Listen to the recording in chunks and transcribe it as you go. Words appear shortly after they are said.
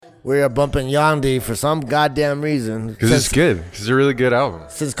We are bumping Yandhi for some goddamn reason. Because it's good. Because it's a really good album.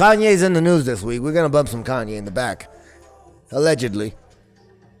 Since Kanye's in the news this week, we're going to bump some Kanye in the back. Allegedly.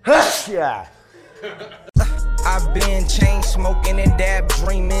 Yeah. I've been chain smoking and dab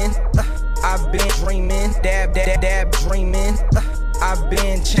dreaming. I've been dreaming, dab dreaming. I've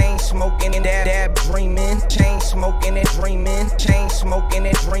been chain smoking and dab dreaming. Chain smoking and dreaming. Chain smoking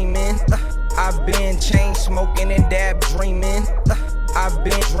and dreaming. I've been chain smoking and dab dreaming. I've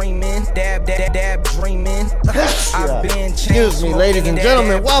been dreaming, dab dreaming. I've been Excuse me, ladies and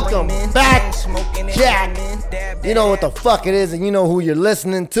gentlemen, welcome back, Jack. You know what the fuck it is, and you know who you're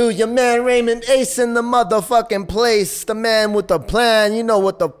listening to. Your man Raymond Ace in the motherfucking place. The man with the plan, you know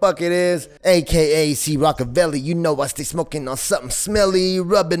what the fuck it is. AKA C. Rockavelli, you know I stay smoking on something smelly,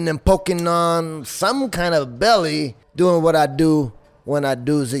 rubbing and poking on some kind of belly. Doing what I do when I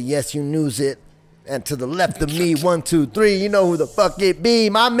do's it, yes you news it. And to the left of me, 1, 2, 3, you know who the fuck it be.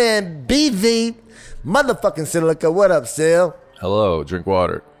 My man BV, motherfucking Silica. What up, Sil? Hello, drink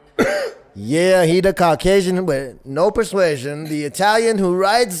water. Yeah, he the Caucasian with no persuasion, the Italian who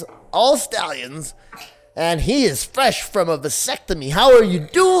rides all stallions, and he is fresh from a vasectomy. How are you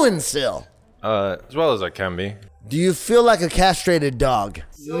doing, Sil? As well as I can be. Do you feel like a castrated dog?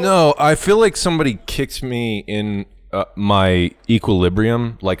 No, I feel like somebody kicked me in my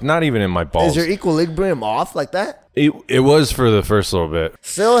equilibrium, like not even in my balls. Is your equilibrium off like that? It was for the first little bit.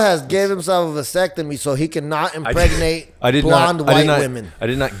 Sil has gave himself a vasectomy so he cannot impregnate blonde white women. I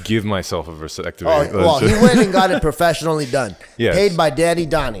did not give myself a vasectomy. Oh, well, he went and got it professionally done. Yes. Paid by Daddy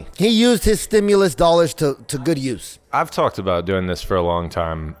Donnie. He used his stimulus dollars to good use. I've talked about doing this for a long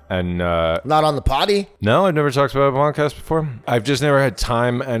time, and Not on the potty? no, I've never talked about a podcast before. I've just never had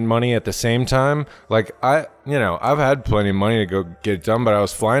time and money at the same time. Like I've had plenty of money to go get it done, but I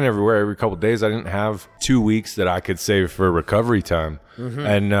was flying everywhere every couple of days. I didn't have 2 weeks that I could save for recovery time.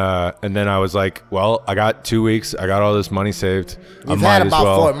 Mm-hmm. And then I was like, well, I got 2 weeks. I got all this money saved. You've had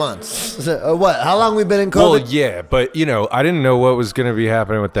about 4 months. Or what? How long we been in COVID? Well, yeah, but I didn't know what was going to be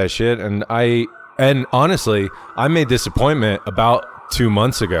happening with that shit, and honestly, I made this appointment about 2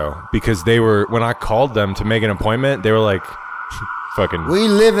 months ago because when I called them to make an appointment, they were like, fucking. We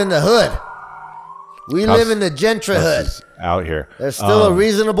live in the hood. We live in the gentry hood. Out here. There's still a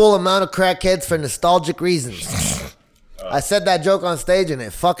reasonable amount of crackheads for nostalgic reasons. I said that joke on stage and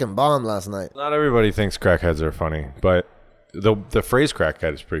it fucking bombed last night. Not everybody thinks crackheads are funny, but the phrase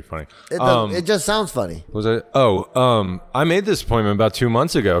crackhead is pretty funny. It just sounds funny. Was it? I made this appointment about 2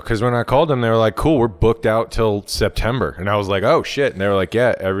 months ago because when I called them, they were like, cool, we're booked out till September. And I was like, oh shit. And they were like,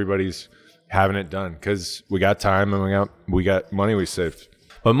 yeah, everybody's having it done because we got time and we got money we saved.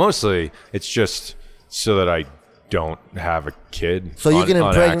 But mostly it's just so that I don't have a kid. So you can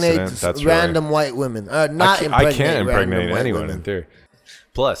impregnate random white women. I can't impregnate anyone in theory.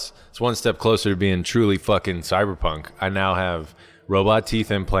 Plus, it's one step closer to being truly fucking cyberpunk. I now have robot teeth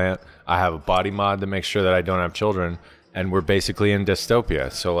implant. I have a body mod that makes sure that I don't have children. And we're basically in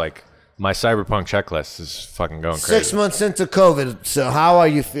dystopia. So, like, my cyberpunk checklist is fucking going crazy. 6 months into COVID. So how are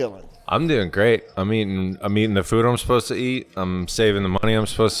you feeling? I'm doing great. I'm eating the food I'm supposed to eat. I'm saving the money I'm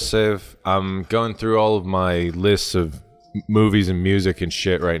supposed to save. I'm going through all of my lists of movies and music and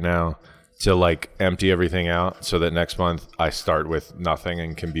shit right now to like empty everything out so that next month I start with nothing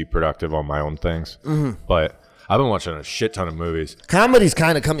and can be productive on my own things. Mm-hmm. But I've been watching a shit ton of movies. Comedy's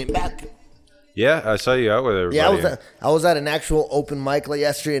kind of coming back. Yeah, I saw you out with everybody. Yeah, I was at an actual open mic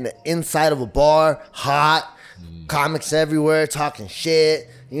yesterday in the inside of a bar, hot, comics everywhere, talking shit.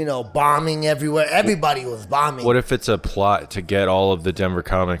 Bombing everywhere. Everybody was bombing. What if it's a plot to get all of the Denver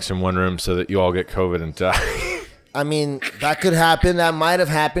comics in one room so that you all get COVID and die? I mean, that could happen. That might have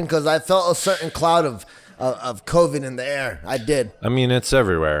happened because I felt a certain cloud of COVID in the air. I did. I mean, it's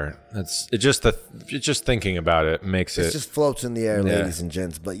everywhere. It's just thinking about it makes it. It just floats in the air, ladies and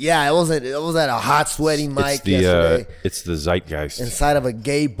gents. But yeah, it was at a hot, sweaty mic yesterday. It's the zeitgeist inside of a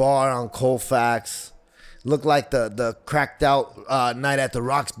gay bar on Colfax. Looked like the cracked out night at the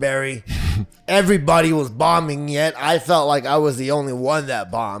Roxbury. Everybody was bombing yet. I felt like I was the only one that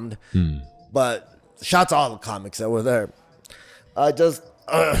bombed. But shout to all the comics that were there.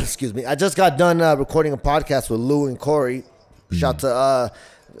 Excuse me. I just got done recording a podcast with Lou and Cory. Shout to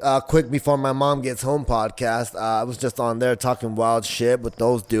Quick Before My Mom Gets Home podcast. I was just on there talking wild shit with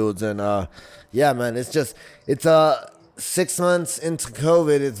those dudes. And yeah, man, it's 6 months into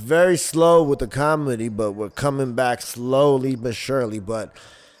COVID, it's very slow with the comedy, but we're coming back slowly but surely. But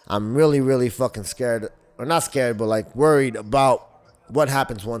I'm really, really fucking scared, or not scared, but like worried about what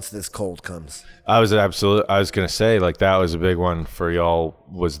happens once this cold comes? I was gonna say, like, that was a big one for y'all,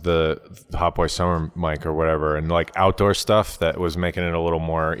 was the Hot Boy Summer mic or whatever, and like outdoor stuff that was making it a little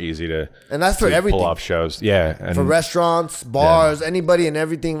more easy to, and that's for everything, pull off shows. Yeah, and for restaurants, bars, anybody and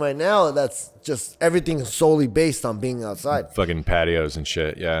everything right now. That's just everything is solely based on being outside. Fucking patios and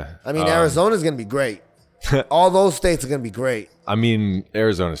shit. Yeah, I mean, Arizona's gonna be great. All those states are gonna be great. I mean,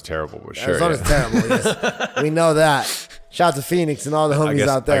 Arizona's terrible, but sure. Arizona's terrible. Yes. We know that. Shout out to Phoenix and all the homies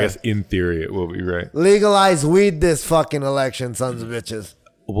out there. I guess in theory it will be right. Legalize weed this fucking election, sons of bitches.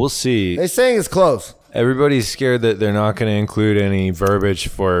 We'll see. They're saying it's close. Everybody's scared that they're not going to include any verbiage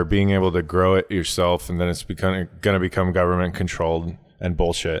for being able to grow it yourself, and then it's going to become government controlled and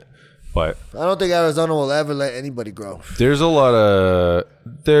bullshit. But I don't think Arizona will ever let anybody grow. There's a lot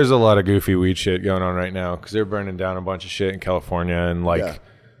of goofy weed shit going on right now because they're burning down a bunch of shit in California and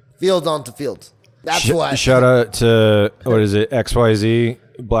fields onto fields. That's why. Shout out to, what is it, XYZ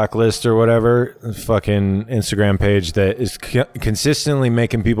Blacklist or whatever, fucking Instagram page that is consistently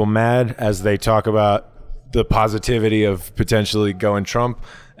making people mad as they talk about the positivity of potentially going Trump,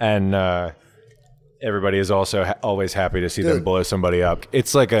 and everybody is also always happy to see them blow somebody up.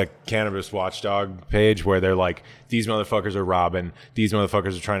 It's like a cannabis watchdog page where they're like, these motherfuckers are robbing, these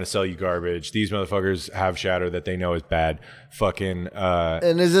motherfuckers are trying to sell you garbage, these motherfuckers have shatter that they know is bad. Fucking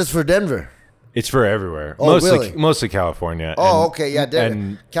and is this for Denver? It's for everywhere. Oh, really? Mostly California. Oh, okay, yeah.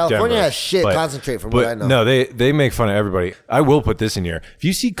 California has shit concentrate from what I know. No, they make fun of everybody. I will put this in here. If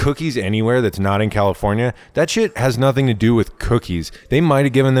you see cookies anywhere that's not in California, that shit has nothing to do with cookies. They might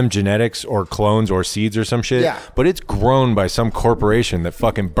have given them genetics or clones or seeds or some shit, but it's grown by some corporation that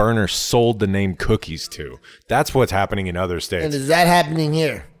fucking Burner sold the name cookies to. That's what's happening in other states. And is that happening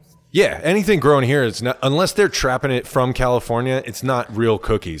here? Yeah, anything grown here is not, unless they're trapping it from California, it's not real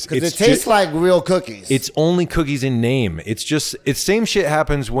cookies. Because it tastes like real cookies. It's only cookies in name. It's same shit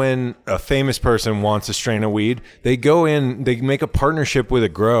happens when a famous person wants a strain of weed. They go in, they make a partnership with a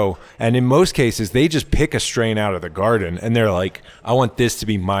grow, and in most cases, they just pick a strain out of the garden, and they're like, I want this to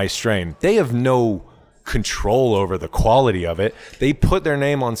be my strain. They have no control over the quality of it. They put their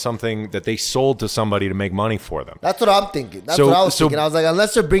name on something that they sold to somebody to make money for them. That's what I'm thinking. That's what I was thinking. I was like,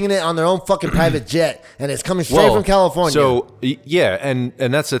 unless they're bringing it on their own fucking private jet and it's coming straight from California. So yeah, and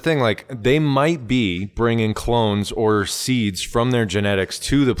that's the thing. Like, they might be bringing clones or seeds from their genetics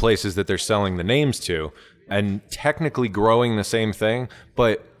to the places that they're selling the names to, and technically growing the same thing,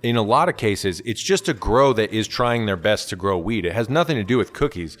 but in a lot of cases, it's just a grow that is trying their best to grow weed. It has nothing to do with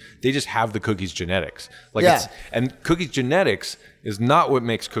cookies. They just have the cookies genetics. And cookies genetics is not what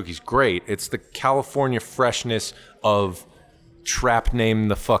makes cookies great. It's the California freshness of trap name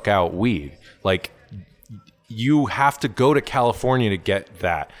the fuck out weed. Like, you have to go to California to get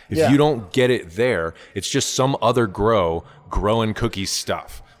that. If you don't get it there, it's just some other grow growing cookies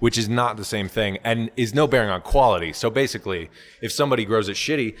stuff, which is not the same thing and is no bearing on quality. So basically, if somebody grows it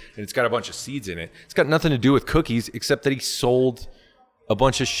shitty and it's got a bunch of seeds in it, it's got nothing to do with cookies except that he sold a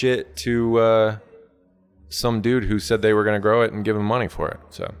bunch of shit to some dude who said they were going to grow it and give him money for it.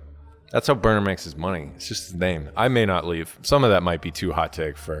 So that's how Burner makes his money. It's just his name. I may not leave. Some of that might be too hot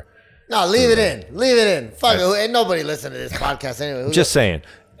take for... No, leave it in. Leave it in. Fuck it. Ain't nobody listening to this podcast anyway. Just saying.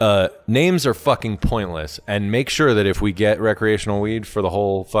 Names are fucking pointless, and make sure that if we get recreational weed for the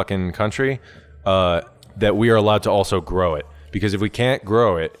whole fucking country, that we are allowed to also grow it. Because if we can't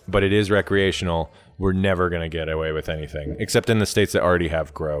grow it, but it is recreational, we're never going to get away with anything, except in the states that already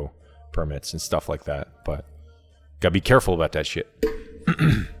have grow permits and stuff like that. But gotta be careful about that shit.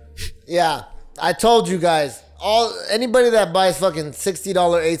 Yeah, I told you guys. Anybody that buys fucking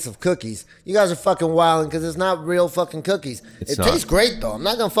 $60 eighths of cookies, you guys are fucking wilding because it's not real fucking cookies. It tastes great though. I'm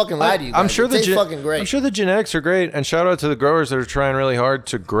not gonna fucking lie to you guys. I'm sure it tastes fucking great. I'm sure the genetics are great, and shout out to the growers that are trying really hard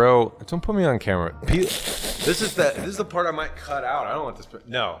to grow. Don't put me on camera. This is the part I might cut out. I don't want this.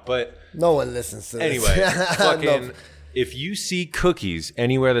 No one listens to this. Anyway, fucking. If you see cookies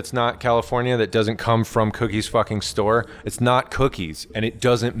anywhere that's not California that doesn't come from Cookies fucking store, it's not cookies, and it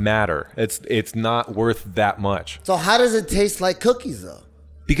doesn't matter. It's not worth that much. So how does it taste like cookies though?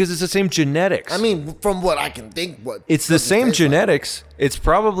 Because it's the same genetics. I mean, from what I can think, it's the same genetics. Like. It's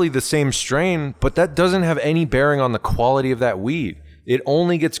probably the same strain, but that doesn't have any bearing on the quality of that weed. It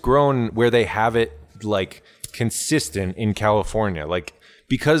only gets grown where they have it like consistent in California, like.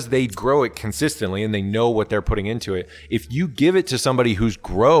 Because they grow it consistently and they know what they're putting into it. If you give it to somebody whose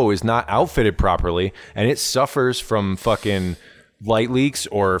grow is not outfitted properly and it suffers from fucking light leaks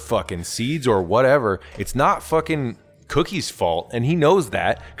or fucking seeds or whatever, it's not fucking Cookies' fault, and he knows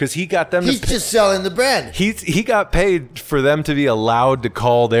that because he got them. He's just selling the brand. He got paid for them to be allowed to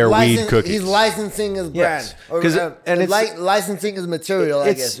call their weed cookies. He's licensing his brand, licensing his material.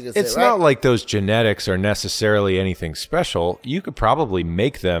 I guess you could say. It's not like those genetics are necessarily anything special. You could probably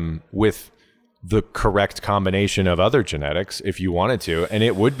make them with the correct combination of other genetics if you wanted to, and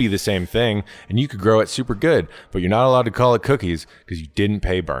it would be the same thing, and you could grow it super good. But you're not allowed to call it cookies because you didn't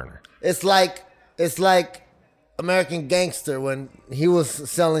pay Berner. It's like American Gangster when he was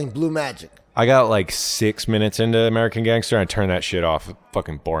selling Blue Magic. I got like 6 minutes into American Gangster and I turned that shit off.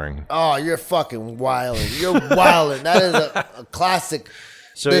 Fucking boring. Oh, you're fucking wildin'. You're wildin'. That is a classic.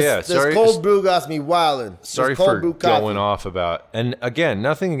 So this cold brew got me wildin'. Sorry for going off about. And again,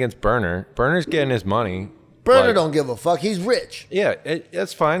 nothing against Berner. Berner's getting his money. Berner don't give a fuck. He's rich. Yeah,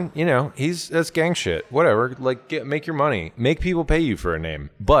 that's fine. You know, that's gang shit. Whatever. Like, make your money. Make people pay you for a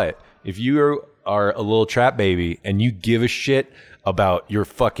name. But if you are a little trap baby and you give a shit about your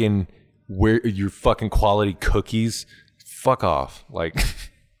fucking quality cookies, fuck off. Like,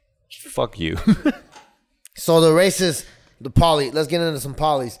 fuck you. So the races, let's get into some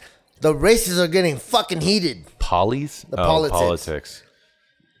polys. The races are getting fucking heated. Polys? The politics.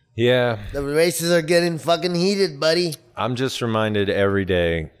 Yeah. The races are getting fucking heated, buddy. I'm just reminded every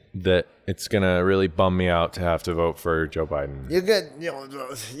day that it's gonna really bum me out to have to vote for Joe Biden. You're good.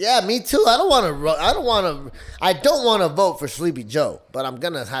 Yeah, me too. I don't want to vote for Sleepy Joe, but I'm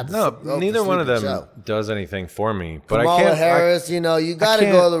gonna have to. No, neither one of them does anything for me. But Kamala I can't. Harris, you gotta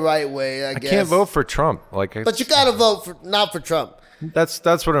go the right way. I guess. I can't vote for Trump. But you gotta vote not for Trump. That's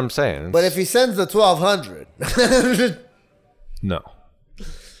what I'm saying. But if he sends the 1,200, no.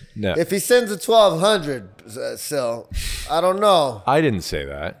 If he sends the 1,200, I don't know. I didn't say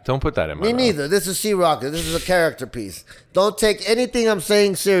that. Don't put that in my mouth. Me neither. This is She-Rocker. This is a character piece. Don't take anything I'm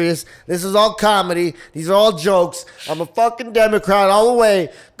saying serious. This is all comedy. These are all jokes. I'm a fucking Democrat all the way.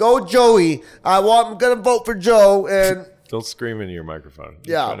 Go Joey. I'm gonna vote for Joe. And don't scream into your microphone.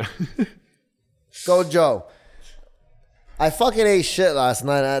 Yeah. Go Joe. I fucking ate shit last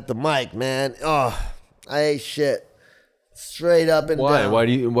night at the mic, man. Oh, I ate shit. Straight up and down. Why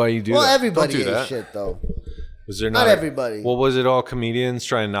do you do that? Well, everybody Don't do ate that. shit, though. Was there not everybody? Well, was it all comedians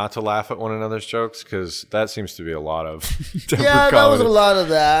trying not to laugh at one another's jokes? Because that seems to be a lot of yeah, comedy. that was a lot of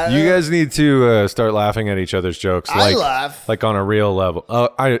that. You guys need to start laughing at each other's jokes. I laugh. Like on a real level.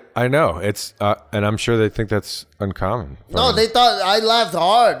 I know. It's and I'm sure they think that's uncommon. No, they thought I laughed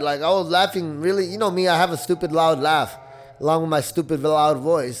hard. Like, I was laughing really. You know me, I have a stupid loud laugh along with my stupid loud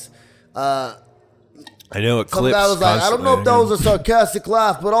voice. I know it clips. Some guy was like, I don't know if that was a sarcastic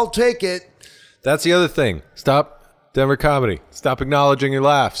laugh, but I'll take it. That's the other thing. Stop Denver comedy. Stop acknowledging your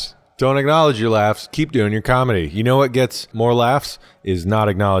laughs. Don't acknowledge your laughs. Keep doing your comedy. You know what gets more laughs is not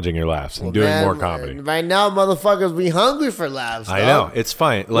acknowledging your laughs and doing more comedy. Right now, motherfuckers, we hungry for laughs. I know. It's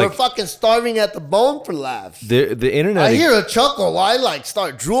fine. We're fucking starving at the bone for laughs. The internet. I hear a chuckle. I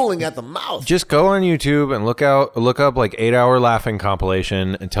start drooling at the mouth. Just go on YouTube and look up like 8-hour laughing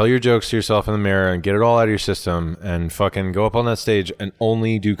compilation and tell your jokes to yourself in the mirror and get it all out of your system and fucking go up on that stage and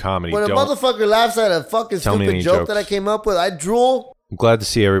only do comedy. When a motherfucker laughs at a fucking stupid joke that I came up with, I drool. I'm glad to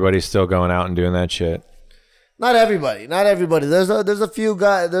see everybody still going out and doing that shit. Not everybody. There's a few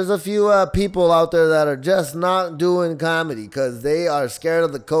guys. There's a few people out there that are just not doing comedy because they are scared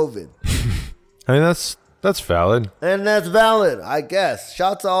of the COVID. I mean, that's valid. And that's valid, I guess.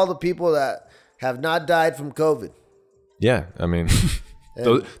 Shout to all the people that have not died from COVID. Yeah, I mean,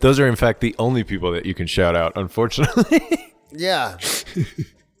 those are in fact the only people that you can shout out. Unfortunately. Yeah.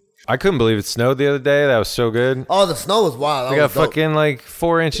 I couldn't believe it snowed the other day. That was so good. Oh, the snow was wild. We got fucking like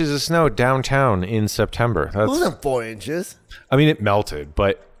 4 inches of snow downtown in September. It wasn't 4 inches. I mean, it melted,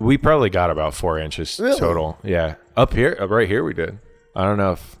 but we probably got about 4 inches total. Yeah. Up right here we did. I don't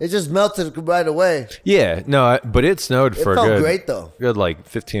know if... It just melted right away. Yeah. No, but it snowed for a good... It felt great, though. Good, like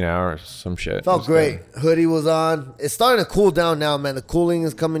 15 hours, some shit. It felt great. Hoodie was on. It's starting to cool down now, man. The cooling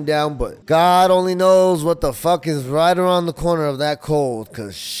is coming down, but God only knows what the fuck is right around the corner of that cold,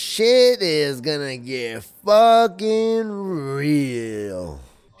 because shit is gonna get fucking real.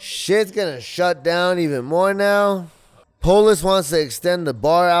 Shit's gonna shut down even more now. Polis wants to extend the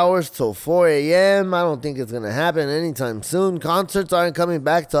bar hours till 4 a.m. I don't think it's going to happen anytime soon. Concerts aren't coming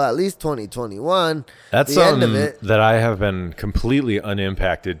back till at least 2021. That's something that I have been completely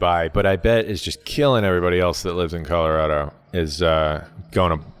unimpacted by, but I bet is just killing everybody else that lives in Colorado is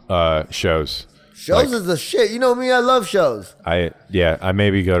going to shows. Shows is the shit. You know me, I love shows. I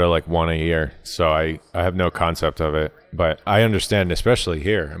maybe go to like one a year, so I have no concept of it. But I understand, especially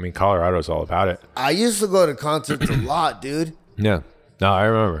here. I mean, Colorado's all about it. I used to go to concerts a lot, dude. Yeah. No, I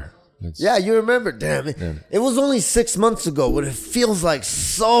remember. Yeah, you remember. Damn it. Yeah. It was only 6 months ago, but it feels like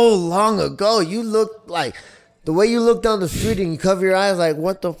so long ago. You look like the way you look down the street and you cover your eyes like,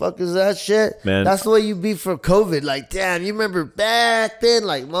 what the fuck is that shit? Man. That's the way you be for COVID. Like, damn, you remember back then?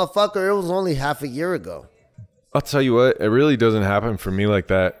 Like, motherfucker, it was only half a year ago. I'll tell you what, it really doesn't happen for me like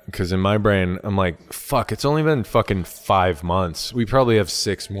that because in my brain, I'm like, fuck, it's only been fucking 5 months. We probably have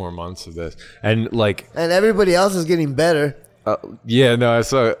 6 more months of this. And like... And everybody else is getting better. Yeah, no, I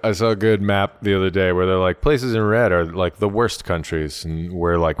saw a good map the other day where they're like places in red are like the worst countries, and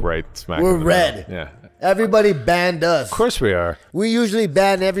we're like right smack. We're red. Yeah, everybody banned us. Of course we are. We usually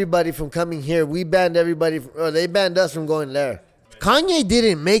ban everybody from coming here. We banned everybody, or they banned us from going there. Kanye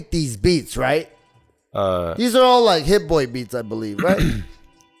didn't make these beats, right? These are all like Hit Boy beats, I believe, right?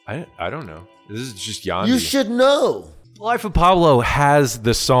 I don't know. This is just Yandi. You should know. Life of Pablo has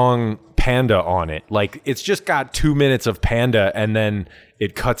the song Panda on it. Like, it's just got 2 minutes of Panda and then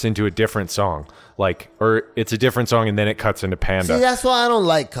it cuts into a different song. Like, or it's a different song and then it cuts into Panda. See, that's why I don't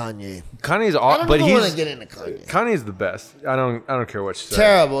like Kanye. Kanye's awesome, but he's... I don't want to get into Kanye. Kanye's the best. I don't care what you say.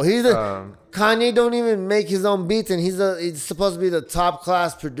 Terrible. He's Kanye don't even make his own beats, and he's supposed to be the top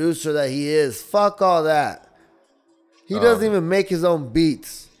class producer that he is. Fuck all that. He doesn't even make his own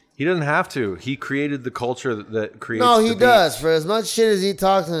beats. He doesn't have to. He created the culture that creates. No, he does. For as much shit as he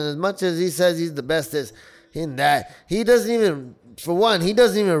talks and as much as he says he's the best in that, he doesn't even. For one, he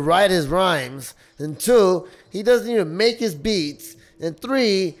doesn't even write his rhymes. And two, he doesn't even make his beats. And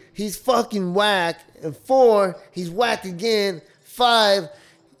three, he's fucking whack. And four, he's whack again. 5,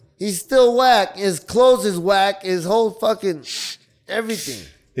 he's still whack. His clothes is whack. His whole fucking everything.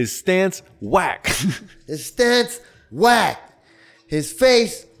 His stance, whack. His stance, whack. His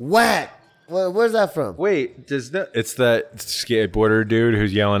face, whack. Where's that from? Wait, it's that skateboarder dude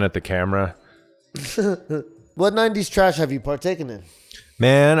who's yelling at the camera. What 90s trash have you partaken in?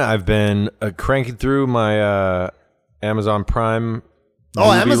 Man, I've been cranking through my Amazon Prime.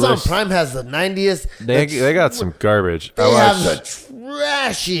 Amazon list. Prime has the 90th. They got some garbage. They have the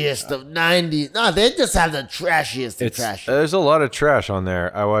trashiest of 90s. No, they just have the trashiest of trash. There's a lot of trash on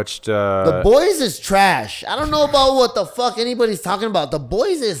there. I watched... The Boys is trash. I don't know about what the fuck anybody's talking about. The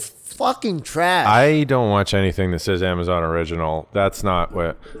Boys is fucking trash. I don't watch anything that says Amazon Original. That's not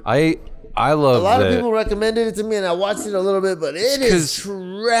what... I love a lot of people recommended it to me, and I watched it a little bit, but it is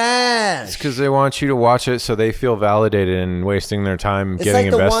trash. It's because they want you to watch it so they feel validated and wasting their time getting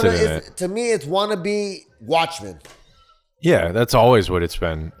invested in it. To me, it's wannabe Watchmen. Yeah, that's always what it's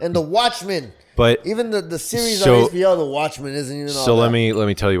been. And the Watchmen, but even the series on HBO, the Watchmen isn't even. So let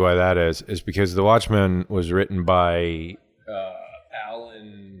me tell you why that is because the Watchmen was written by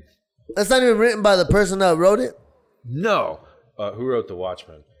Alan. That's not even written by the person that wrote it. No, who wrote the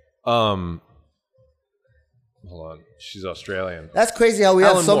Watchmen? Hold on. She's Australian. That's crazy how we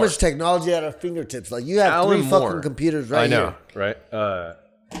have so much technology at our fingertips. Like you have 3 fucking computers right here. I know, right?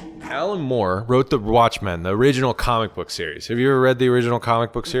 Alan Moore wrote the Watchmen, the original comic book series. Have you ever read the original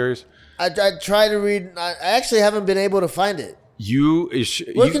comic book series? I try to read. I actually haven't been able to find it.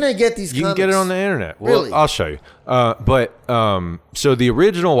 Where can I get these comics? You can get it on the internet. Well, really? I'll show you. So the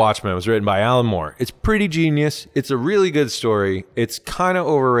original Watchmen was written by Alan Moore. It's pretty genius. It's a really good story. It's kind of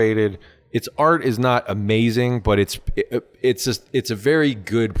overrated. Its art is not amazing, but it's a very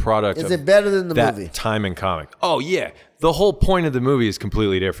good product. Is it better than the movie? Time and comic. Oh yeah, the whole point of the movie is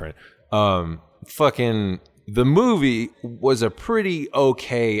completely different. The movie was a pretty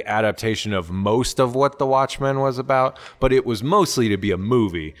okay adaptation of most of what The Watchmen was about, but it was mostly to be a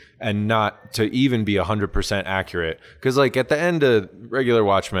movie and not to even be 100% accurate. Because like at the end of regular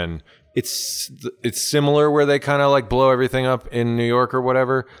Watchmen, it's similar where they kind of like blow everything up in New York or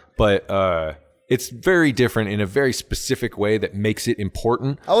whatever, but it's very different in a very specific way that makes it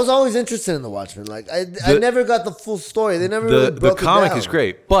important. I was always interested in The Watchmen. Like I never got the full story. They never really broke it down. The comic is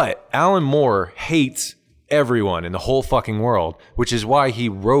great, but Alan Moore hates everyone in the whole fucking world, which is why he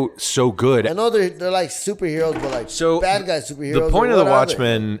wrote so good. I know they're like superheroes, but like bad guy superheroes. The point of the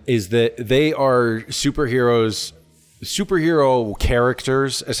Watchmen is that they are superhero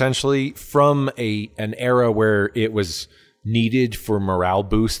characters essentially from an era where it was needed for morale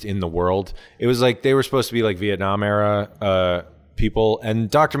boost in the world. It was like they were supposed to be like Vietnam era people, and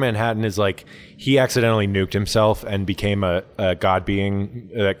Dr. Manhattan is like he accidentally nuked himself and became a god being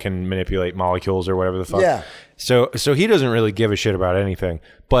that can manipulate molecules or whatever the fuck. Yeah. So he doesn't really give a shit about anything,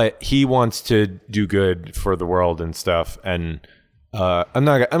 but he wants to do good for the world and stuff. And I'm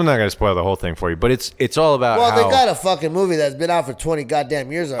not gonna spoil the whole thing for you, but it's all about. Well, they got a fucking movie that's been out for 20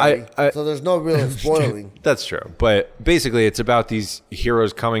 goddamn years already, so there's no real spoiling. That's true, but basically, it's about these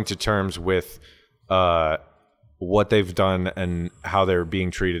heroes coming to terms with what they've done and how they're being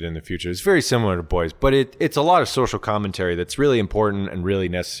treated in the future. It's very similar to Boys, but it's a lot of social commentary that's really important and really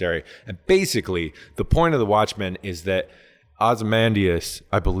necessary. And basically, the point of the Watchmen is that Ozymandias,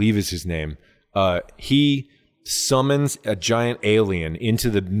 I believe is his name, he summons a giant alien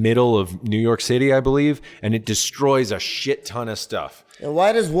into the middle of New York City, I believe, and it destroys a shit ton of stuff. And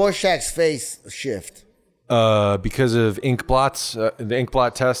why does Rorschach's face shift? Because of ink blots, the ink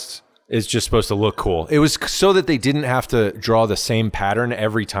blot test is just supposed to look cool. It was so that they didn't have to draw the same pattern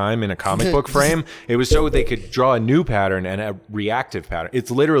every time in a comic book frame. It was so they could draw a new pattern and a reactive pattern.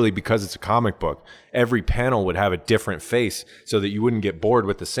 It's literally because it's a comic book. Every panel would have a different face so that you wouldn't get bored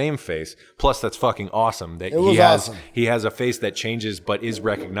with the same face. Plus, that's fucking awesome. That he has a face that changes but is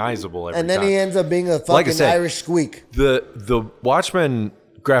recognizable every time. And then he ends up being a fucking Irish squeak. The Watchmen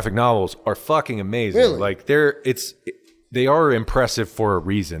graphic novels are fucking amazing. Really? Like they are impressive for a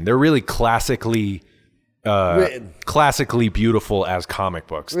reason. They're really classically beautiful as comic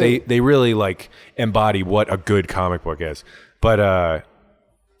books. Really? They really like embody what a good comic book is. But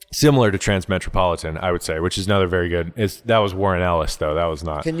similar to Transmetropolitan, I would say, which is another very good. That was Warren Ellis though. That was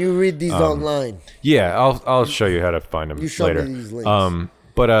not. Can you read these online? Yeah, I'll show you how to find them later. You show me these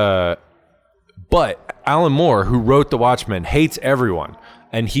links. But Alan Moore, who wrote The Watchmen, hates everyone.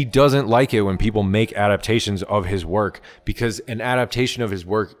 And he doesn't like it when people make adaptations of his work, because an adaptation of his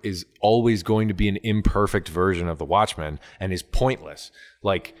work is always going to be an imperfect version of The Watchmen and is pointless.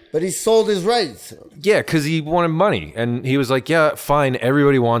 But he sold his rights. Yeah, because he wanted money. And he was like, yeah, fine,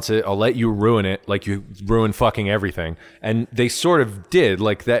 everybody wants it. I'll let you ruin it like you ruin fucking everything. And they sort of did.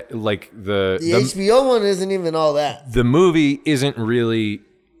 The HBO one isn't even all that. The movie isn't really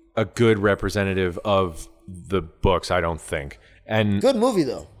a good representative of the books, I don't think. And good movie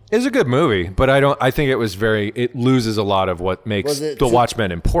though. It's a good movie, but I think it loses a lot of what makes The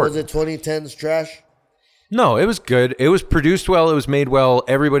Watchmen important. Was it 2010's trash? No, it was good. It was produced well. It was made well.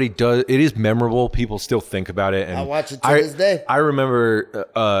 Everybody does. It is memorable. People still think about it. And I watch it to this day. I remember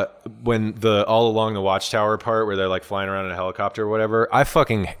when the All Along the Watchtower part where they're like flying around in a helicopter or whatever.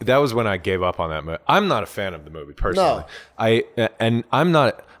 That was when I gave up on that movie. I'm not a fan of the movie personally. No. I'm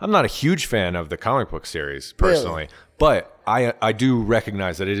not a huge fan of the comic book series personally. Really? But I do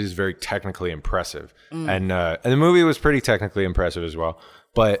recognize that it is very technically impressive. And the movie was pretty technically impressive as well.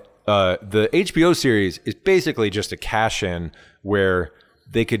 But the HBO series is basically just a cash-in where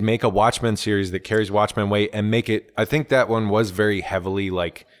they could make a Watchmen series that carries Watchmen weight and make it. I think that one was very heavily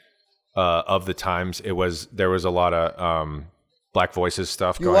of the times. There was a lot of Black Voices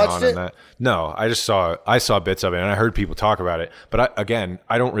stuff going on in that. No, I saw bits of it and I heard people talk about it. But I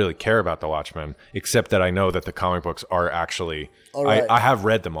don't really care about the Watchmen, except that I know that the comic books are actually, right. I have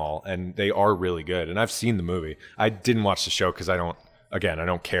read them all and they are really good. And I've seen the movie. I didn't watch the show because I don't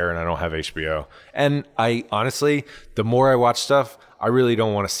care and I don't have HBO. And I honestly, the more I watch stuff, I really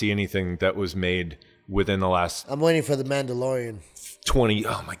don't want to see anything that was made within the last... I'm waiting for The Mandalorian. 20,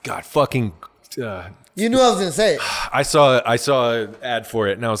 oh my God, fucking... you knew I was gonna say it. I saw an ad for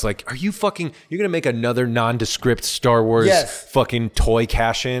it and I was like, you're gonna make another nondescript Star Wars fucking toy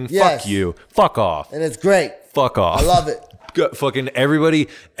cash in? Yes. Fuck you. Fuck off. And it's great. Fuck off. I love it. Fucking everybody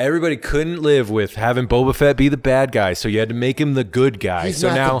couldn't live with having Boba Fett be the bad guy, so you had to make him the good guy. He's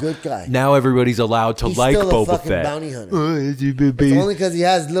not the good guy. Now everybody's allowed to like Boba Fett. He's still a fucking bounty hunter. It's only because he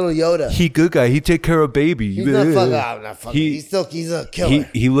has little Yoda. He good guy. He take care of baby. He's not fucking. He's a killer.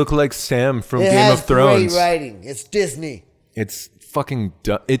 He looked like Sam from Game of Thrones. It has great writing. It's Disney. It's fucking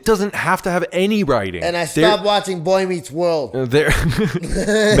dumb. It doesn't have to have any writing. And I stopped watching Boy Meets World.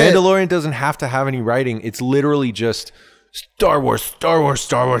 Mandalorian doesn't have to have any writing. It's literally just Star Wars, Star Wars,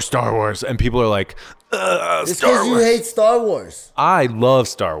 Star Wars, Star Wars. And people are like, it's because you hate Star Wars. I love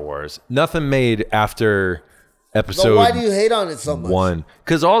Star Wars. Nothing made after episode... But why do you hate on it so much? 1.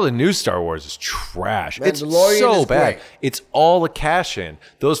 Because all the new Star Wars is trash. It's so bad. Great. It's all a cash-in.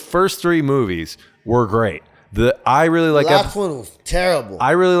 Those first 3 movies were great. I really like... The last one was terrible.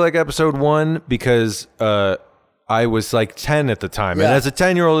 I really like episode 1 because... I was like 10 at the time. Yeah. And as a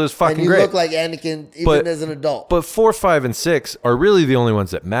 10-year-old, it was fucking great. And you look like Anakin even as an adult. But 4, 5, and 6 are really the only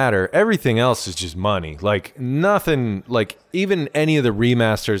ones that matter. Everything else is just money. Like, nothing, like, even any of the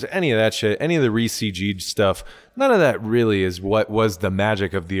remasters, any of that shit, any of the re-CG'd stuff, none of that really is what was the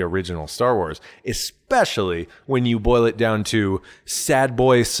magic of the original Star Wars. Especially when you boil it down to sad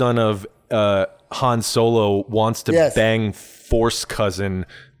boy son of Han Solo wants to bang Force cousin...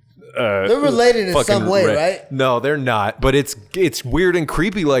 they're related in some way, right? No, they're not. But it's weird and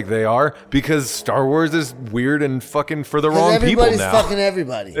creepy like they are because Star Wars is weird and fucking for the wrong people now. Everybody's fucking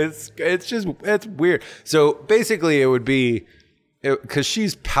everybody. It's weird. So basically, it would be because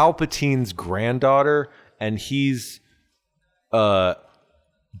she's Palpatine's granddaughter, and he's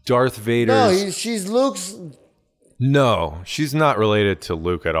Darth Vader's. No, she's Luke's. No, she's not related to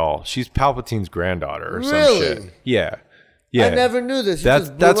Luke at all. She's Palpatine's granddaughter or some Really? shit. Yeah. Yeah. I never knew this. It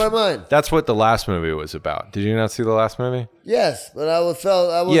just blew my mind. That's what the last movie was about. Did you not see the last movie? Yes, but I was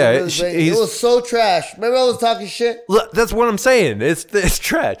Yeah, really it was so trash. Remember I was talking shit? Look, that's what I'm saying. It's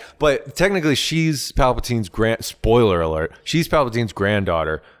trash. But technically, she's Palpatine's spoiler alert. She's Palpatine's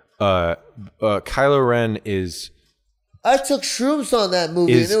granddaughter. Kylo Ren is. I took shrooms on that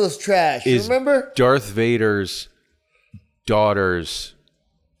movie and it was trash. You remember? Darth Vader's daughter's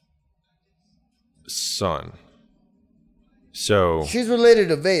son. So she's related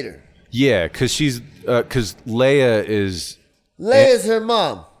to Vader. Yeah, because Leia is. Leia's her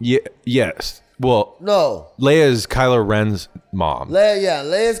mom. Yeah. Yes. Well. No. Leia is Kylo Ren's mom.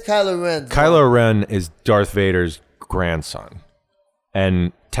 Leia's Kylo Ren's Kylo mom. Ren is Darth Vader's grandson,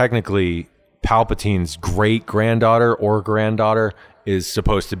 and technically, Palpatine's great granddaughter or granddaughter is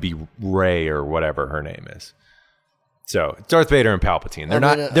supposed to be Rey or whatever her name is. So Darth Vader and Palpatine.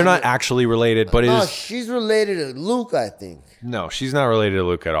 They're not actually related, but she's related to Luke, I think. No, she's not related to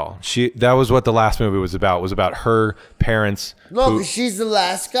Luke at all. That was what the last movie was about. It was about her parents. No, because she's the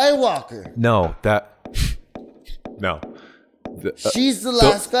last Skywalker. No. She's the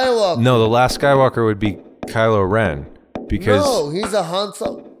last Skywalker. No, the last Skywalker would be Kylo Ren because no, he's a Han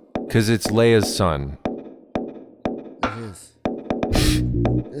Solo. Because it's Leia's son. It is.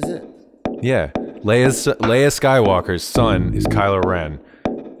 Is it? Yeah. Leia Skywalker's son is Kylo Ren.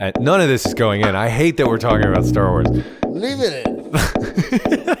 And none of this is going in. I hate that we're talking about Star Wars. Leave it in.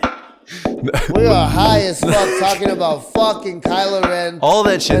 We are high as fuck talking about fucking Kylo Ren. All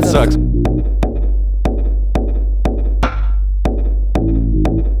that shit sucks.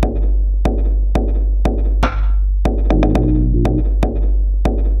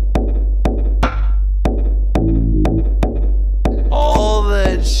 All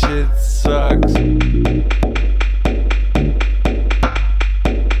that shit sucks.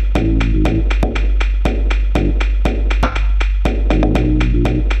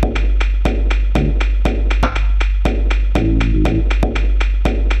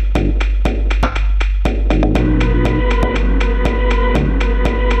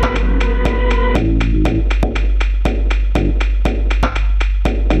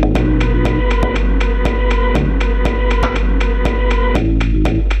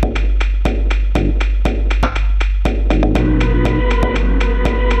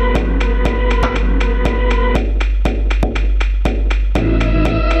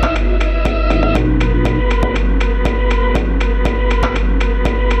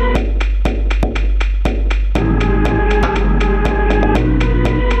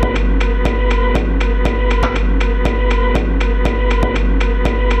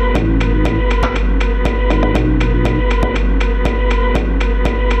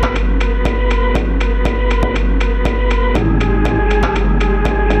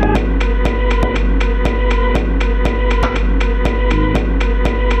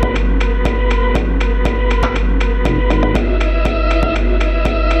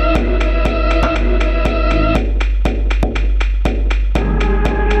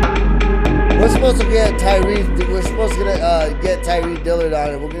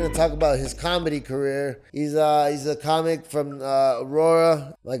 Talk about his comedy career. He's a comic from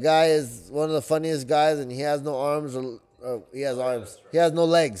Aurora. My guy is one of the funniest guys, and he has no arms or he has arms. He has no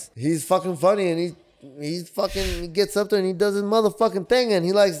legs. He's fucking funny, and he gets up there and he does his motherfucking thing, and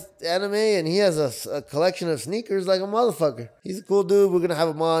he likes anime, and he has a collection of sneakers like a motherfucker. He's a cool dude. We're gonna have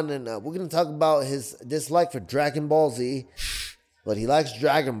him on, and we're gonna talk about his dislike for Dragon Ball Z, but he likes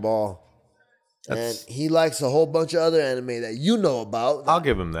Dragon Ball. And he likes a whole bunch of other anime that you know about. I'll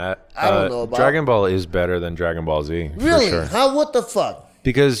give him that. I don't know about. Dragon Ball is better than Dragon Ball Z. Really? For sure. How? What the fuck?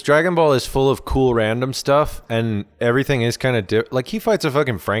 Because Dragon Ball is full of cool random stuff, and everything is kind of like he fights a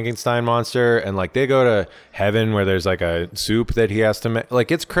fucking Frankenstein monster, and like they go to heaven where there's like a soup that he has to make. Like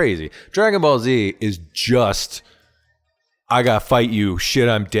it's crazy. Dragon Ball Z is just, I gotta fight you. Shit,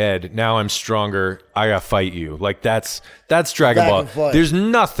 I'm dead. Now I'm stronger. I gotta fight you. Like that's Dragon Ball. There's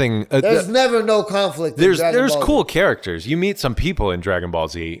nothing. There's never no conflict. There's cool characters. You meet some people in Dragon Ball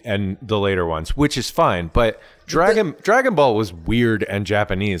Z and the later ones, which is fine. But Dragon Ball was weird and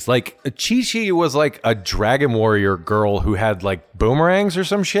Japanese. Like Chi-Chi was like a dragon warrior girl who had like boomerangs or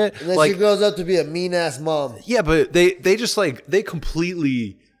some shit. And then like, she grows up to be a mean ass mom. Yeah, but they just like they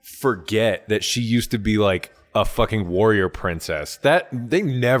completely forget that she used to be like a fucking warrior princess. That they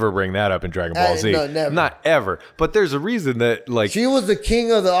never bring that up in Dragon Ball Z. No, never. Not ever. But there's a reason that like she was the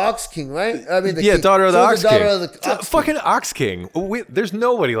king of the Ox King, right? I mean, daughter of the Ox King. Of the Ox fucking Ox King. There's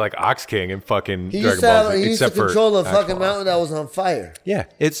nobody like Ox King in fucking he Dragon Ball Z. He used to control the fucking mountain that was on fire. Yeah,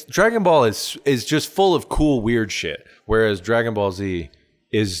 it's Dragon Ball is just full of cool weird shit, whereas Dragon Ball Z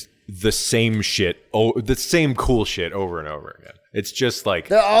is the same shit, the same cool shit over and over again. It's just like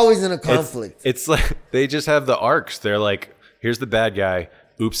they're always in a conflict. It's like they just have the arcs. They're like, here's the bad guy.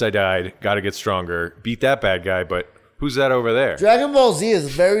 Oops, I died. Got to get stronger. Beat that bad guy, but who's that over there? Dragon Ball Z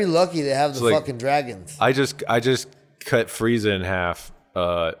is very lucky to have the fucking dragons. I just cut Frieza in half,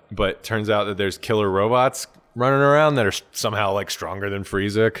 but turns out that there's killer robots running around that are somehow like stronger than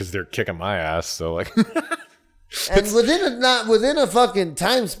Frieza because they're kicking my ass. So like. And within a fucking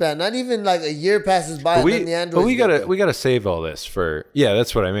time span, not even like a year passes by. And then the androids we gotta save all this for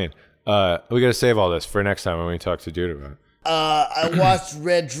that's what I mean. We gotta save all this for next time when we talk to Dude about it. I watched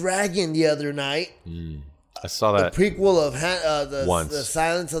Red Dragon the other night. I saw that the prequel of the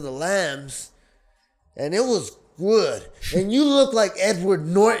Silence of the Lambs, and it was good. And you look like Edward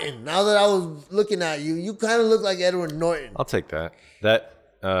Norton. Now that I was looking at you, you kind of look like Edward Norton. I'll take that.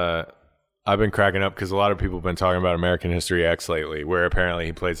 I've been cracking up because a lot of people have been talking about American History X lately, where apparently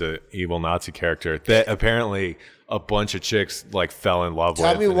he plays an evil Nazi character that apparently a bunch of chicks like fell in love with.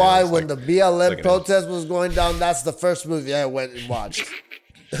 Tell me why when the BLM protest was going down, that's the first movie I went and watched.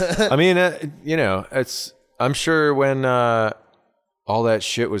 I mean, I'm sure when all that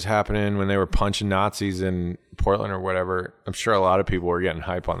shit was happening, when they were punching Nazis in Portland or whatever, I'm sure a lot of people were getting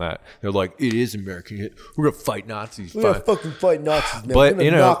hype on that. They're like, it is American. We're going to fight Nazis. We're going to fucking fight Nazis, man.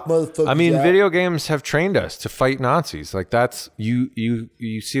 But, I mean, video games have trained us to fight Nazis. Like, that's, you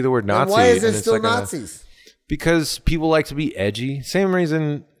see the word Nazi. And why is there still Nazis? Because people like to be edgy. Same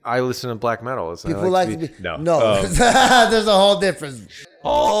reason I listen to black metal. People like to be... No. There's a whole difference.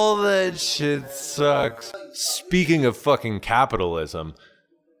 All that shit sucks. Speaking of fucking capitalism...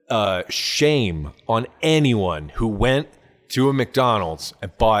 shame on anyone who went to a McDonald's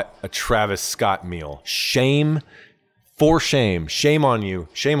and bought a Travis Scott meal. Shame for shame. Shame on you.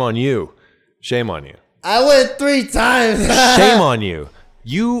 Shame on you. Shame on you. I went 3 times. Shame on you.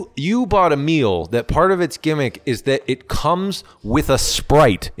 You bought a meal that part of its gimmick is that it comes with a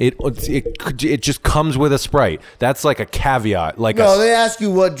Sprite. It just comes with a Sprite. That's like a caveat. They ask you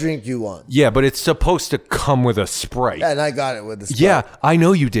what drink you want. Yeah, but it's supposed to come with a Sprite. Yeah, and I got it with the Sprite. Yeah, I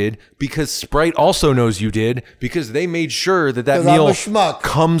know you did because Sprite also knows you did because they made sure that meal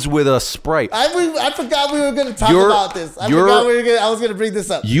comes with a Sprite. I forgot we were going to talk about this. I was going to bring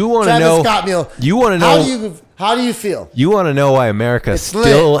this up. You want to know? Scott meal. You want to know? How do you feel? You want to know why America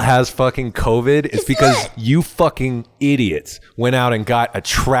still has fucking COVID? It's because you fucking idiots went out and got a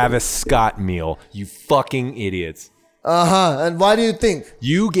Travis Scott meal. You fucking idiots. And why do you think?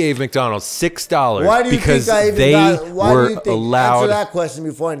 You gave McDonald's $6 why do you because think I even they were allowed. Answer that question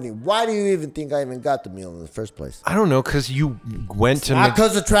before anything. Why do you even think I even got the meal in the first place? I don't know, because you went to... Not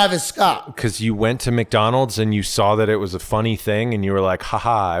because of Travis Scott. Because you went to McDonald's and you saw that it was a funny thing and you were like,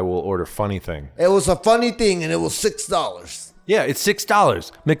 haha, I will order funny thing. It was a funny thing and it was $6. Yeah, it's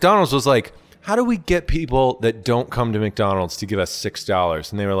 $6. McDonald's was like, how do we get people that don't come to McDonald's to give us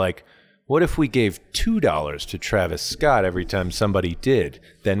 $6? And they were like, what if we gave $2 to Travis Scott every time somebody did?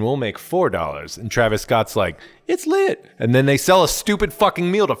 Then we'll make $4. And Travis Scott's like, it's lit. And then they sell a stupid fucking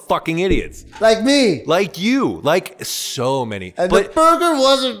meal to fucking idiots. Like me. Like you. Like so many. And the burger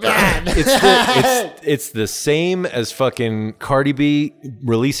wasn't bad. It's the same as fucking Cardi B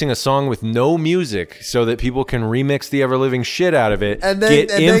releasing a song with no music so that people can remix the ever-living shit out of it. And then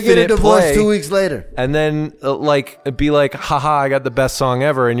they get a divorce 2 weeks later. And then be like, haha, I got the best song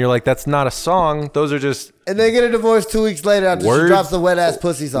ever. And you're like, that's not a song. Those are just... And they get a divorce 2 weeks later after she drops the wet ass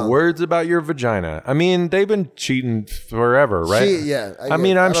pussy song. Words about your vagina. I mean, they've been cheating forever, right?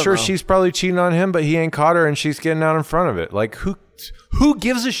 I'm sure she's probably cheating on him, but he ain't caught her and she's getting out in front of it. Like, who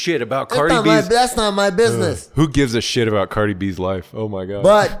gives a shit about Cardi B's... That's not my business. Who gives a shit about Cardi B's life? Oh my God.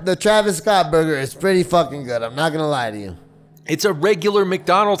 But the Travis Scott burger is pretty fucking good. I'm not going to lie to you. It's a regular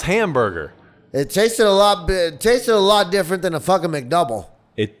McDonald's hamburger. It tasted a lot different than a fucking McDouble.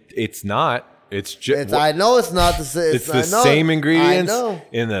 It's not. It's just. I know it's not the same. It's the same ingredients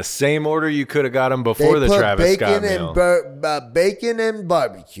in the same order you could have got them before the Travis Scott meal. Bacon and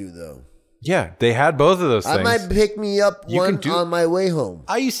barbecue though. Yeah, they had both of those things. I might pick me up one on my way home.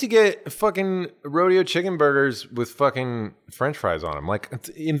 I used to get fucking rodeo chicken burgers with fucking French fries on them. Like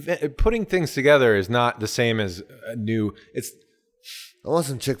putting things together is not the same as new. I want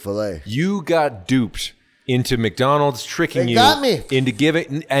some Chick-fil-A. You got duped into McDonald's, tricking They you got me. into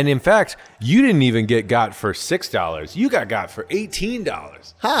giving. And in fact, you didn't even get got for $6. You got for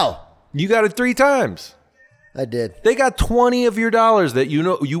 $18. How? You got it 3 times. I did. They got 20 of your dollars that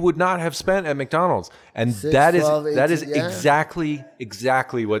you would not have spent at McDonald's, and 6, that 12, is 18,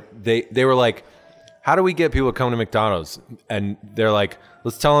 exactly what they were like. How do we get people to come to McDonald's? And they're like,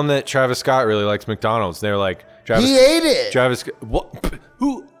 let's tell them that Travis Scott really likes McDonald's. They're like, He ate it. Travis, what?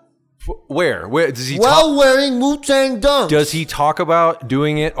 Who? Where does he? While wearing Wu-Tang dunks. Does he talk about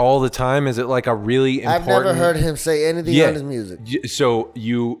doing it all the time? Is it like a really important? I've never heard him say anything on his music. So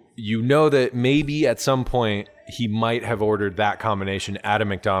you know that maybe at some point he might have ordered that combination at a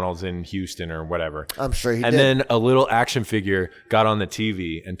McDonald's in Houston or whatever. I'm sure he did. did. And then a little action figure got on the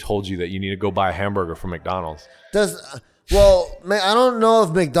TV and told you that you need to go buy a hamburger from McDonald's. Well, I don't know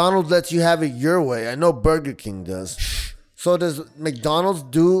if McDonald's lets you have it your way. I know Burger King does. So does McDonald's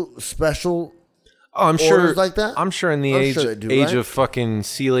do special orders like that? I'm sure in the age of fucking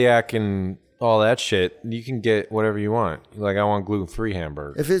celiac and all that shit, you can get whatever you want. Like, I want gluten-free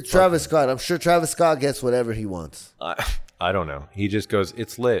hamburger. If it's Travis Scott, I'm sure Travis Scott gets whatever he wants. I don't know. He just goes,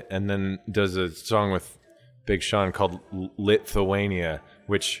 it's lit, and then does a song with Big Sean called Lithuania,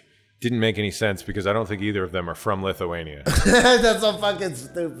 which didn't make any sense because I don't think either of them are from Lithuania. That's so fucking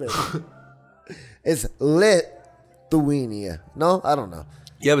stupid. It's Lithuania. No, I don't know.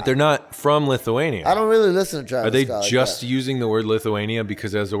 Yeah, but they're not from Lithuania. I don't really listen to Travis Are they Scott just using the word Lithuania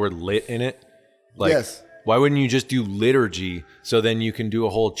because it has the word lit in it? Like, yes. Why wouldn't you just do liturgy so then you can do a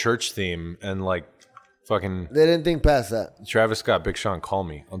whole church theme and like fucking... They didn't think past that. Travis Scott, Big Sean, call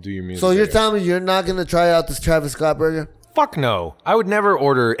me. I'll do your music. So you're telling me you're not going to try out this Travis Scott burger? Fuck no. I would never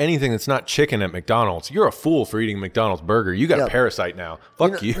order anything that's not chicken at McDonald's. You're a fool for eating McDonald's burger. You got a parasite now.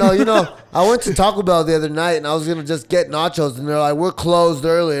 Fuck you. No, I went to Taco Bell the other night and I was going to just get nachos and they're like, we're closed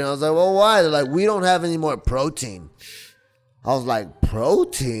early. And I was like, well, why? They're like, we don't have any more protein. I was like,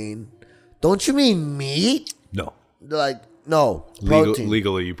 protein? Don't you mean meat? No. They're like, no, protein.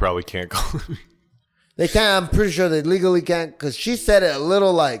 Legally, you probably can't call it. They can't. I'm pretty sure they legally can't because she said it a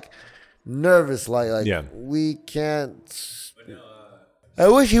little like nervous, like yeah. We can't. I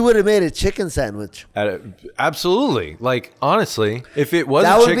wish he would have made a chicken sandwich. Absolutely. Like, honestly, if it was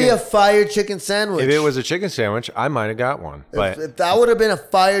that would be a fire chicken sandwich. If it was a chicken sandwich, I might have got one. But if that would have been a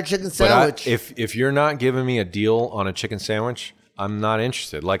fire chicken sandwich. If you're not giving me a deal on a chicken sandwich, I'm not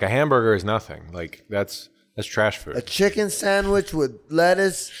interested. Like, a hamburger is nothing. Like, that's trash food. A chicken sandwich with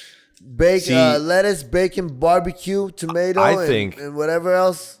lettuce, bacon, barbecue, tomato, and whatever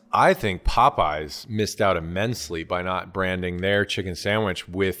else. I think Popeyes missed out immensely by not branding their chicken sandwich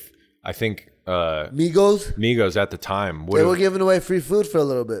with, I think, Migos at the time. They were giving away free food for a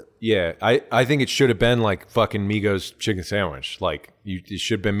little bit. Yeah, I think it should have been like fucking Migos chicken sandwich. Like, it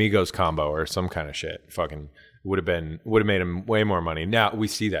should have been Migos combo or some kind of shit. Fucking would have made them way more money. Now we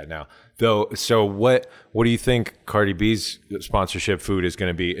see that now. Though, so what do you think Cardi B's sponsorship food is going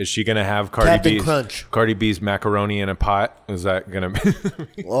to be? Is she going to have Cardi B's macaroni in a pot? Is that going to be?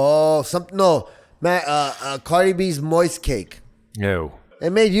 Cardi B's moist cake. No. It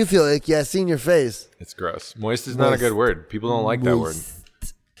made you feel icky. I seen your face. It's gross. Moist is not a good word. People don't like that word.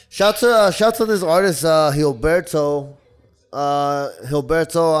 Shout to this artist, Gilberto.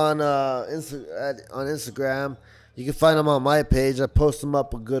 Gilberto on Instagram. You can find him on my page. I post him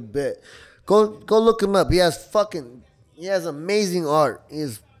up a good bit. Go look him up. He has amazing art. He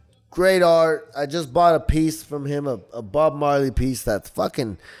has great art. I just bought a piece from him, a Bob Marley piece that's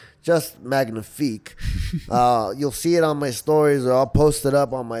fucking just magnifique. You'll see it on my stories, or I'll post it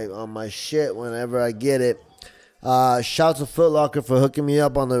up on my shit whenever I get it. Shout to Foot Locker for hooking me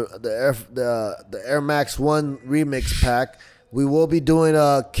up on the Air Max 1 remix pack. We will be doing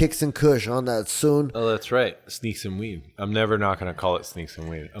Kicks and Kush on that soon. Oh, that's right. Sneaks and Weed. I'm never not going to call it Sneaks and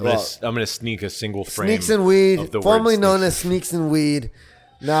Weed. I'm going to sneak a single frame. Sneaks and Weed, formerly known as Sneaks and Weed,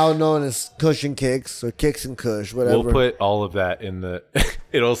 now known as Kush and Kicks or Kicks and Kush, whatever. We'll put all of that in the...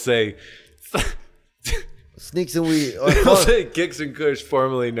 It'll say... Sneaks and Weed. It'll say Kicks and Kush,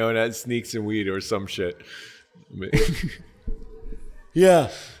 formerly known as Sneaks and Weed or some shit. Yeah.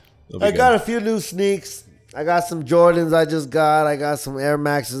 I got a few new sneaks. I got some Jordans I just got. I got some Air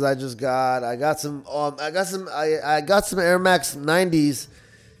Maxes I just got. I got some Air Max 90s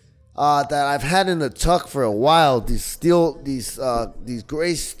that I've had in the tuck for a while. These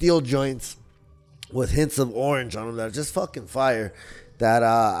gray steel joints with hints of orange on them that are just fucking fire. That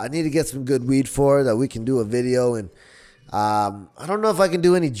I need to get some good weed for, that we can do a video. And I don't know if I can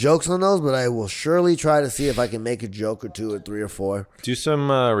do any jokes on those, but I will surely try to see if I can make a joke or two or three or four. Do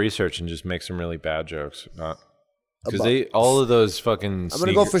some research and just make some really bad jokes. Because all of those fucking I'm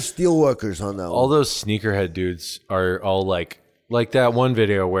gonna go for steel workers on that all one. those sneakerhead dudes are all like that one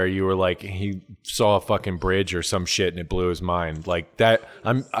video where you were like, he saw a fucking bridge or some shit and it blew his mind. Like that.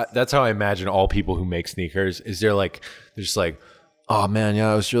 That's how I imagine all people who make sneakers is they're just like, oh man,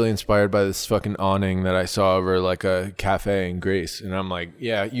 yeah, I was really inspired by this fucking awning that I saw over like a cafe in Greece. And I'm like,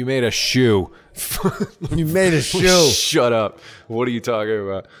 yeah, you made a shoe. You made a shoe. Shut up. What are you talking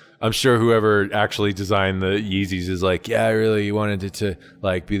about? I'm sure whoever actually designed the Yeezys is like, yeah, I really wanted it to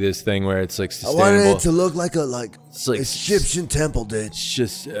like be this thing where it's like sustainable. I wanted it to look like it's like Egyptian temple did. It's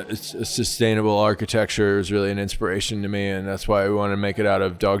just it's a sustainable architecture is really an inspiration to me, and that's why we want to make it out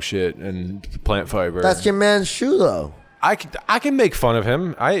of dog shit and plant fiber. That's your man's shoe, though. I can make fun of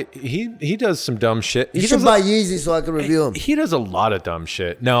him. He does some dumb shit. You should buy Yeezys so I can review them. He does a lot of dumb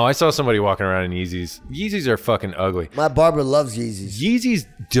shit. No, I saw somebody walking around in Yeezys. Yeezys are fucking ugly. My barber loves Yeezys. Yeezys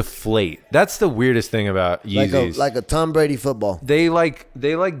deflate. That's the weirdest thing about Yeezys. Like a Tom Brady football. They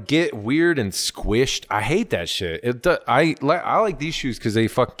get weird and squished. I hate that shit. I like these shoes because they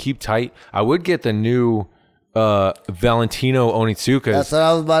fucking keep tight. I would get the new Valentino Onitsukas. That's what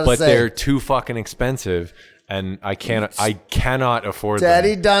I was about to say. But they're too fucking expensive. And I cannot afford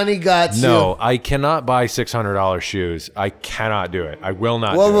Daddy them. Donnie got you. No, I cannot buy $600 shoes. I cannot do it. I will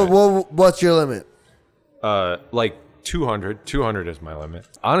not do it. What's your limit? Like 200. 200 is my limit.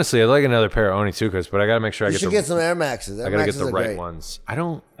 Honestly, I'd like another pair of Onitsukas, but I got to make sure I get some Air Maxes. I got to get the right ones.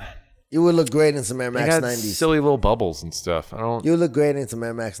 You would look great in some Air Max 90s. Silly little bubbles and stuff. You would look great in some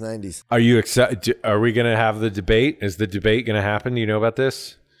Air Max 90s. Are you excited? Are we going to have the debate? Is the debate going to happen? Do you know about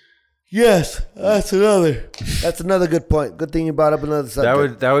this? Yes, that's another good point. Good thing you brought up another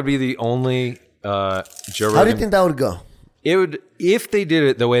subject. That would be the only Joe Rogan. How do you think that would go? It would, if they did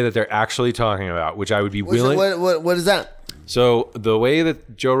it the way that they're actually talking about, which I would be willing. What is that? So the way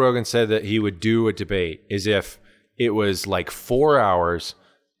that Joe Rogan said that he would do a debate is if it was like 4 hours,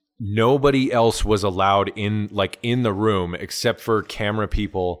 nobody else was allowed in the room except for camera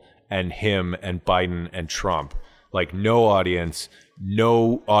people and him and Biden and Trump. Like no audience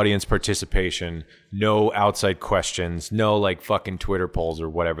participation, no outside questions, no like fucking Twitter polls or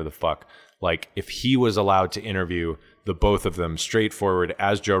whatever the fuck. Like if he was allowed to interview the both of them straightforward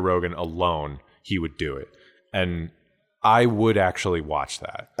as Joe Rogan alone, he would do it. And I would actually watch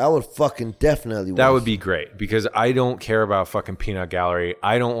that. I would fucking definitely watch that. Would be great because I don't care about fucking peanut gallery.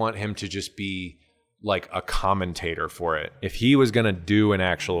 I don't want him to just be like a commentator for it. If he was going to do an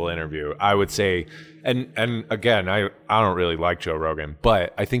actual interview, I would say, and again, I don't really like Joe Rogan,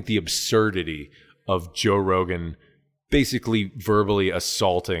 but I think the absurdity of Joe Rogan basically verbally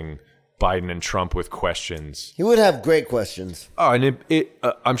assaulting Biden and Trump with questions. He would have great questions. Oh, and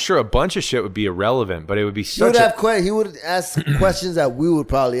I'm sure a bunch of shit would be irrelevant, but it would be such he would ask questions that we would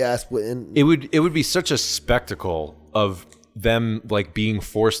probably ask. It would be such a spectacle of them like being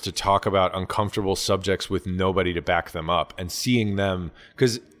forced to talk about uncomfortable subjects with nobody to back them up and seeing them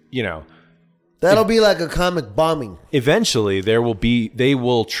because that'll be like a comic bombing. Eventually they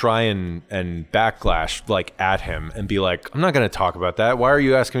will try and backlash like at him and be like, I'm not going to talk about that. Why are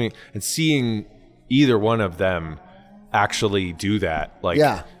you asking me? And seeing either one of them actually do that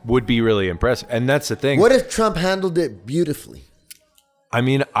would be really impressive. And that's the thing. What if Trump handled it beautifully? I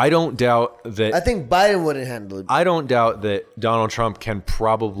mean, I don't doubt that. I think Biden wouldn't handle it. I don't doubt that Donald Trump can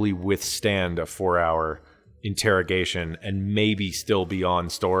probably withstand a 4-hour interrogation and maybe still be on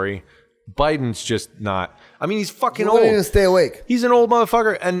story. Biden's just not. I mean, he's fucking old. He wouldn't even stay awake. He's an old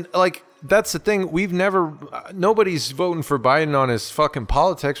motherfucker. And like, that's the thing. Nobody's voting for Biden on his fucking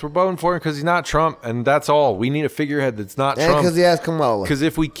politics. We're voting for him because he's not Trump. And that's all. We need a figurehead that's not Trump. And because he has Kamala. Because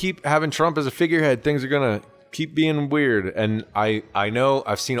if we keep having Trump as a figurehead, things are going to keep being weird. And I know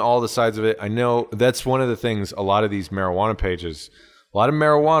I've seen all the sides of it. I know that's one of the things a lot of these marijuana pages, a lot of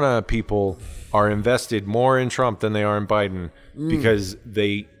marijuana people are invested more in Trump than they are in Biden because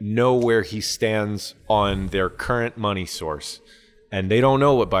they know where he stands on their current money source. And they don't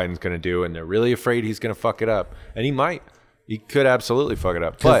know what Biden's going to do. And they're really afraid he's going to fuck it up. And he might. He could absolutely fuck it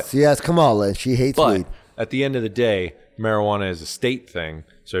up. But he has Kamala and she hates weed. At the end of the day, marijuana is a state thing.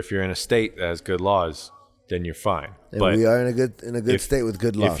 So if you're in a state that has good laws, then you're fine. And but we are in a good state with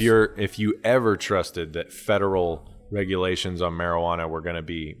good laws. If you ever trusted that federal regulations on marijuana were going to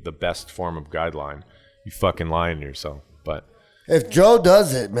be the best form of guideline, you fucking lying to yourself. But if Joe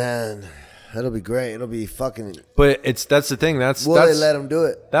does it, man, that'll be great. It'll be fucking. But that's the thing. Will they let him do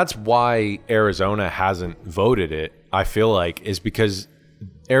it? That's why Arizona hasn't voted it. I feel like is because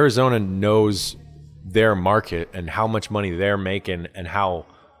Arizona knows their market and how much money they're making and how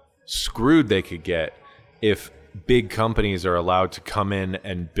screwed they could get if big companies are allowed to come in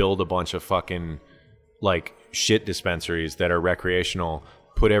and build a bunch of fucking like shit dispensaries that are recreational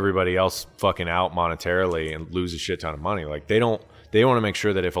put everybody else fucking out monetarily and lose a shit ton of money. Like they want to make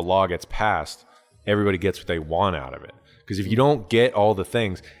sure that if a law gets passed, everybody gets what they want out of it. Because if you don't get all the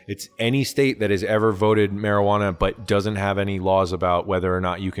things, it's any state that has ever voted marijuana but doesn't have any laws about whether or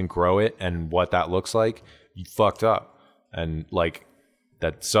not you can grow it and what that looks like, you fucked up. And like,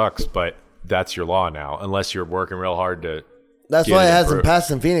 that sucks, but that's your law now, unless you're working real hard to. That's why it hasn't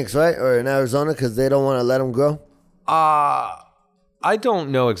passed in Phoenix, right? Or in Arizona, because they don't want to let them grow? I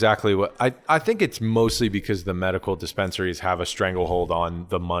don't know exactly what. I think it's mostly because the medical dispensaries have a stranglehold on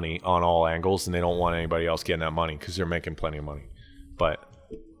the money on all angles, and they don't want anybody else getting that money because they're making plenty of money. But,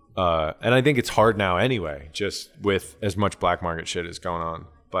 and I think it's hard now anyway, just with as much black market shit is going on.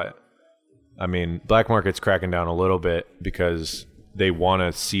 But, I mean, black market's cracking down a little bit because they want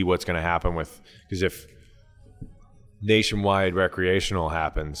to see what's going to happen because if nationwide recreational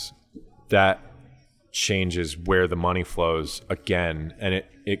happens, that changes where the money flows again, and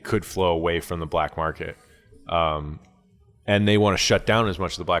it could flow away from the black market. And they want to shut down as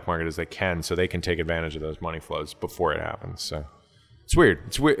much of the black market as they can so they can take advantage of those money flows before it happens. So it's weird.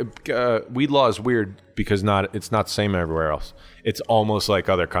 It's weird. Weed law is weird because it's not the same everywhere else. It's almost like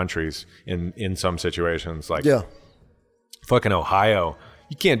other countries in some situations. Like fucking Ohio.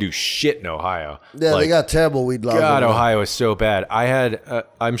 You can't do shit in Ohio. Yeah, they got terrible weed laws. God, Ohio is so bad. I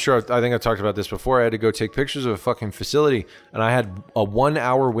think I've talked about this before. I had to go take pictures of a fucking facility, and I had a 1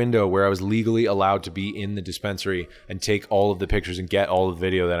 hour window where I was legally allowed to be in the dispensary and take all of the pictures and get all of the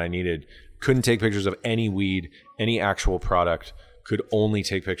video that I needed. Couldn't take pictures of any weed, any actual product. Could only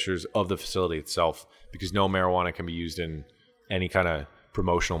take pictures of the facility itself because no marijuana can be used in any kind of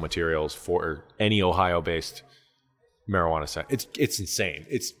promotional materials for any Ohio-based marijuana set. It's insane.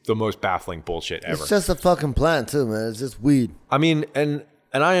 It's the most baffling bullshit ever. It's just a fucking plant too, man. It's just weed. I mean, and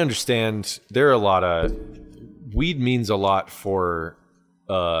I understand there are a lot of weed means a lot for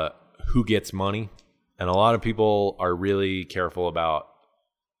who gets money, and a lot of people are really careful about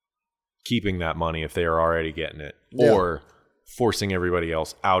keeping that money if they are already getting it, or forcing everybody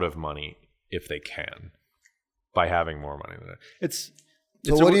else out of money if they can by having more money than it.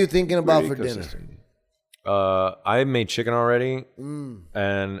 So what are you thinking about for dinner? I made chicken already,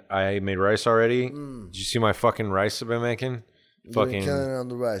 and I made rice already. Did you see my fucking rice I've been making? You've been killing it on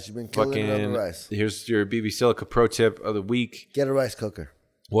the rice. You've been killing it on the rice. Here's your BB Silica pro tip of the week. Get a rice cooker.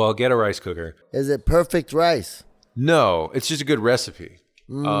 Well, get a rice cooker. Is it perfect rice? No, it's just a good recipe.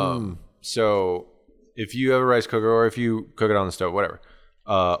 So if you have a rice cooker or if you cook it on the stove, whatever,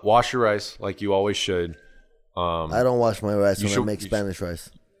 wash your rice like you always should. I don't wash my rice when I make Spanish rice.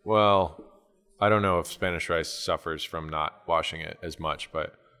 Well, I don't know if Spanish rice suffers from not washing it as much,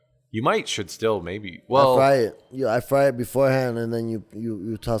 but you should still maybe. Well, I fry it. I fry it beforehand, and then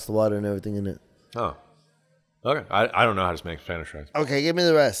you toss the water and everything in it. Oh, okay. I don't know how to make Spanish rice. Okay, give me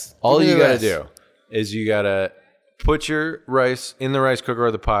the rest. All you gotta do is you gotta put your rice in the rice cooker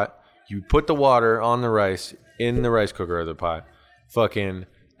or the pot. You put the water on the rice in the rice cooker or the pot. Fucking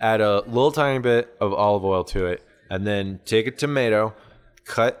add a little tiny bit of olive oil to it, and then take a tomato,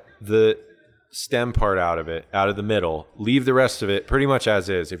 cut the stem part out of the middle, leave the rest of it pretty much as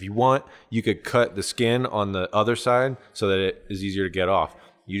is. If you want, you could cut the skin on the other side so that it is easier to get off.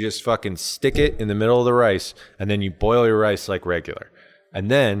 You just fucking stick it in the middle of the rice, and then you boil your rice like regular.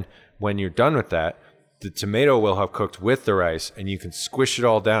 And then when you're done with that, the tomato will have cooked with the rice, and you can squish it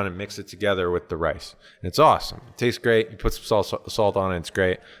all down and mix it together with the rice. And it's awesome. It tastes great. You put some salt on it. It's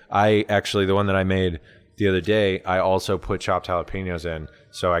great. The one that I made the other day, I also put chopped jalapenos in.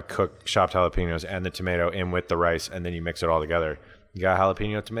 So I cook chopped jalapenos and the tomato in with the rice, and then you mix it all together. You got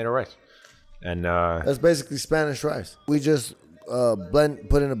jalapeno tomato rice. And that's basically Spanish rice. We just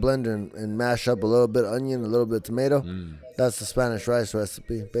put in a blender and mash up a little bit of onion, a little bit of tomato. That's the Spanish rice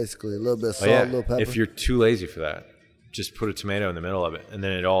recipe. Basically, a little bit of salt, a little pepper. If you're too lazy for that, just put a tomato in the middle of it, and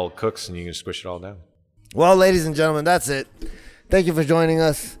then it all cooks, and you can squish it all down. Well, ladies and gentlemen, that's it. Thank you for joining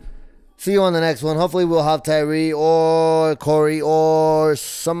us. See you on the next one. Hopefully we'll have Tyree or Cory or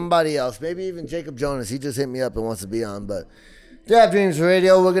somebody else. Maybe even Jacob Jonas. He just hit me up and wants to be on. But Dab Dreams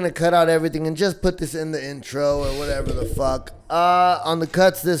Radio, we're going to cut out everything and just put this in the intro or whatever the fuck. On the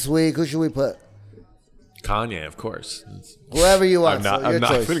cuts this week, who should we put? Kanye, of course. Whoever you want. I'm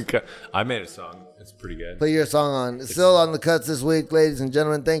not putting I made a song. It's pretty good. Put your song on. It's still on the cuts this week, ladies and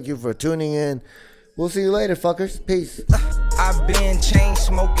gentlemen. Thank you for tuning in. We'll see you later, fuckers. Peace. I've been chain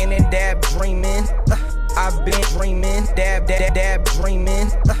smoking and dab dreaming. I've been dreaming, dab dreaming.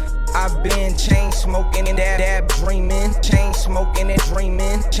 I've been chain smoking and dab dreaming. Chain smoking and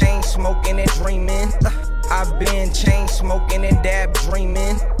dreaming. Chain smoking and dreaming. I've been chain smoking and dab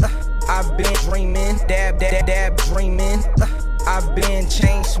dreaming. I've been dreaming, dab dreaming. I've been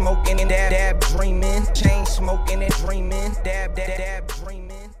chain smoking and dab dreaming, chain smoking and dreaming, dab dreaming.